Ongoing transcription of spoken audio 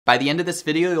By the end of this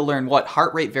video, you'll learn what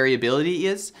heart rate variability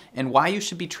is and why you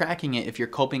should be tracking it if you're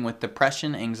coping with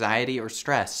depression, anxiety, or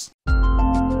stress.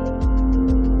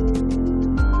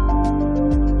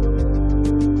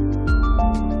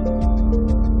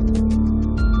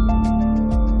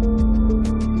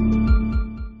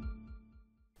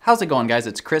 How's it going, guys?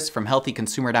 It's Chris from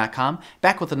HealthyConsumer.com,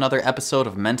 back with another episode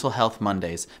of Mental Health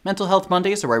Mondays. Mental Health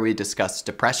Mondays are where we discuss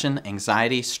depression,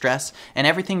 anxiety, stress, and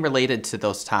everything related to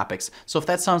those topics. So if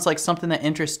that sounds like something that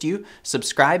interests you,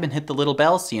 subscribe and hit the little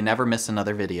bell so you never miss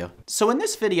another video. So in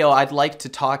this video, I'd like to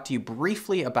talk to you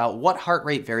briefly about what heart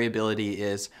rate variability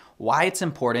is, why it's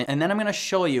important, and then I'm going to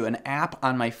show you an app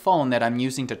on my phone that I'm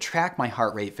using to track my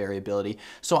heart rate variability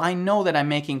so I know that I'm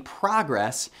making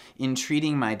progress in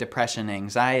treating my depression and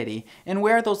anxiety and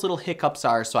where those little hiccups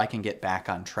are so I can get back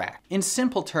on track. In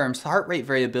simple terms, heart rate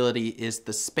variability is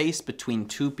the space between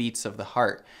two beats of the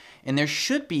heart. And there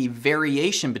should be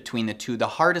variation between the two. The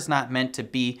heart is not meant to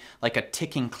be like a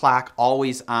ticking clock,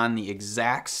 always on the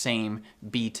exact same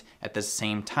beat at the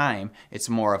same time. It's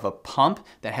more of a pump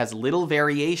that has little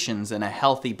variations in a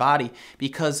healthy body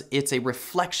because it's a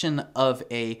reflection of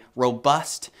a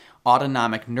robust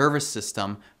autonomic nervous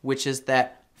system, which is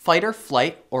that fight or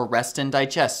flight or rest and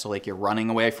digest. So like you're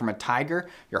running away from a tiger,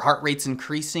 your heart rate's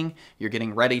increasing, you're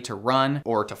getting ready to run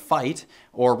or to fight,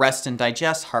 or rest and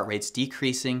digest, heart rate's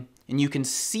decreasing. And you can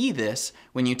see this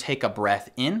when you take a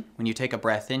breath in. When you take a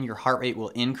breath in, your heart rate will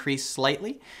increase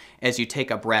slightly. As you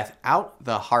take a breath out,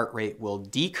 the heart rate will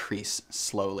decrease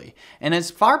slowly. And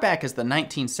as far back as the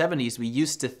 1970s, we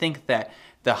used to think that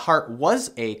the heart was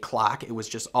a clock, it was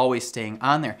just always staying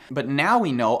on there. But now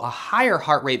we know a higher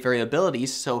heart rate variability,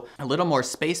 so a little more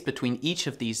space between each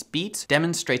of these beats,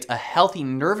 demonstrates a healthy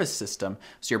nervous system,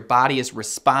 so your body is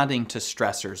responding to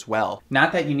stressors well.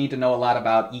 Not that you need to know a lot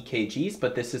about EKGs,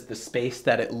 but this is the space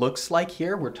that it looks like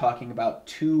here. We're talking about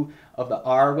two of the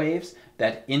R waves,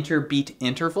 that interbeat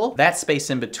interval. That space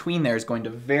in between there is going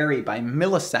to vary by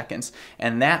milliseconds,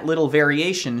 and that little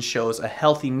variation shows a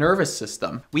healthy nervous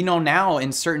system. We know now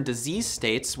in certain disease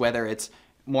states, whether it's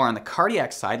more on the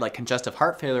cardiac side, like congestive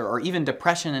heart failure, or even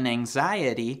depression and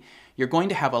anxiety, you're going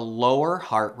to have a lower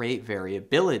heart rate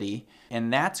variability,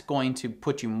 and that's going to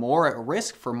put you more at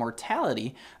risk for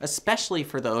mortality, especially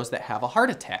for those that have a heart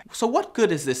attack. So what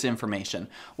good is this information?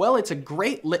 Well, it's a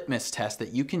great litmus test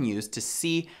that you can use to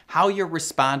see how you're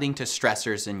responding to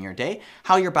stressors in your day,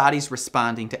 how your body's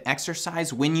responding to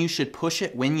exercise, when you should push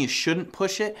it, when you shouldn't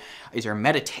push it. Is your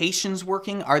meditations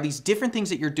working? Are these different things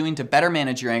that you're doing to better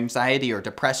manage your anxiety or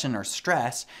depression or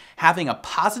stress having a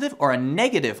positive or a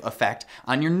negative effect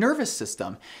on your nervous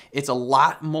system? It's a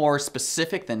lot more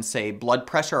specific than, say, blood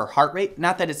pressure or heart rate.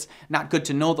 Not that it's not good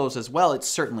to know those as well, it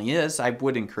certainly is. I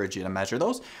would encourage you to measure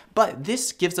those, but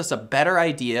this gives us a better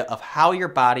idea of how your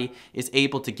body is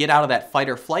able to get out of that fight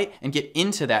or flight and get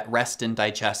into that rest and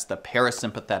digest, the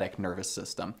parasympathetic nervous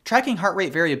system. Tracking heart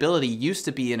rate variability used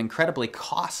to be an incredibly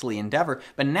costly endeavor,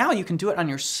 but now you can do it on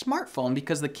your smartphone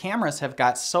because the cameras have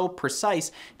got so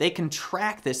precise, they can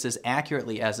track this as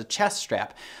accurately as a chest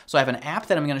strap. So I have an app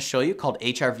that I'm going to show you called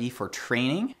HRV for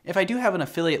training. If I do have an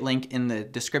affiliate link in the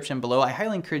description below, I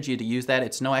highly encourage you to use that.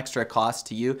 It's no extra cost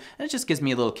to you, and it just gives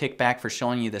me a little kickback for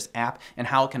showing you this app and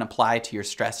how it can apply to your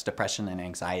stress, depression, and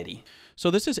anxiety. So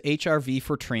this is HRV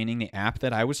for Training, the app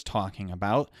that I was talking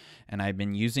about, and I've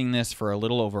been using this for a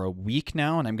little over a week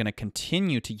now, and I'm going to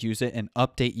continue to use it and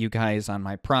update you guys on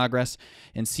my progress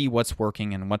and see what's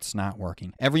working and what's not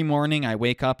working. Every morning I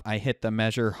wake up, I hit the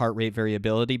measure heart rate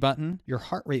variability button. Your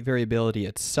heart rate variability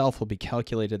itself will be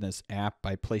calculated in this app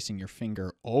by placing your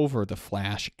finger over the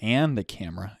flash and the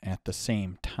camera at the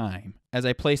same time. As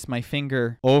I place my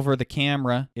finger over the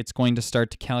camera, it's going to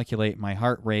start to calculate my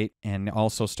heart rate and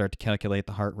also start to calculate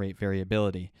the heart rate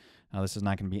variability. Now, this is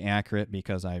not going to be accurate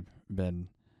because I've been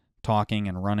talking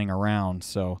and running around,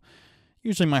 so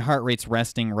usually my heart rate's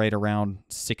resting right around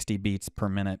 60 beats per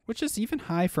minute, which is even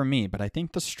high for me, but I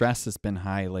think the stress has been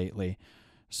high lately.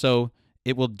 So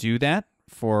it will do that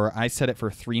I set it for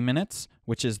 3 minutes,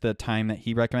 which is the time that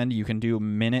he recommended. You can do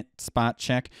minute spot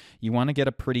check. You want to get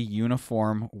a pretty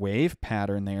uniform wave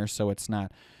pattern there so it's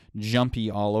not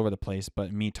jumpy all over the place,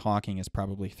 but me talking is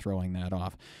probably throwing that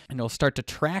off. And it'll start to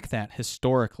track that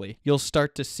historically. You'll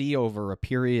start to see over a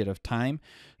period of time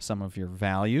some of your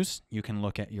values. You can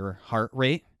look at your heart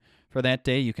rate for that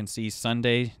day. You can see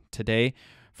Sunday today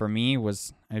for me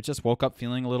I just woke up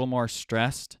feeling a little more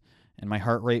stressed, and my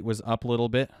heart rate was up a little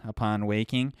bit upon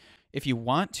waking. If you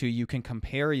want to, you can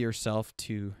compare yourself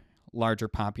to larger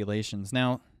populations.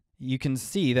 Now, you can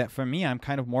see that for me, I'm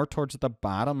kind of more towards the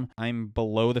bottom. I'm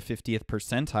below the 50th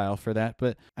percentile for that,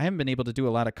 but I haven't been able to do a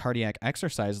lot of cardiac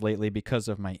exercise lately because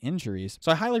of my injuries.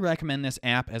 So I highly recommend this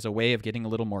app as a way of getting a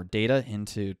little more data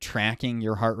into tracking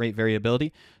your heart rate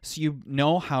variability so you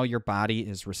know how your body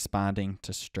is responding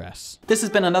to stress. This has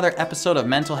been another episode of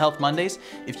Mental Health Mondays.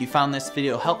 If you found this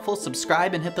video helpful,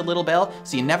 subscribe and hit the little bell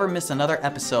so you never miss another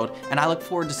episode, and I look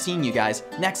forward to seeing you guys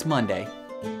next Monday.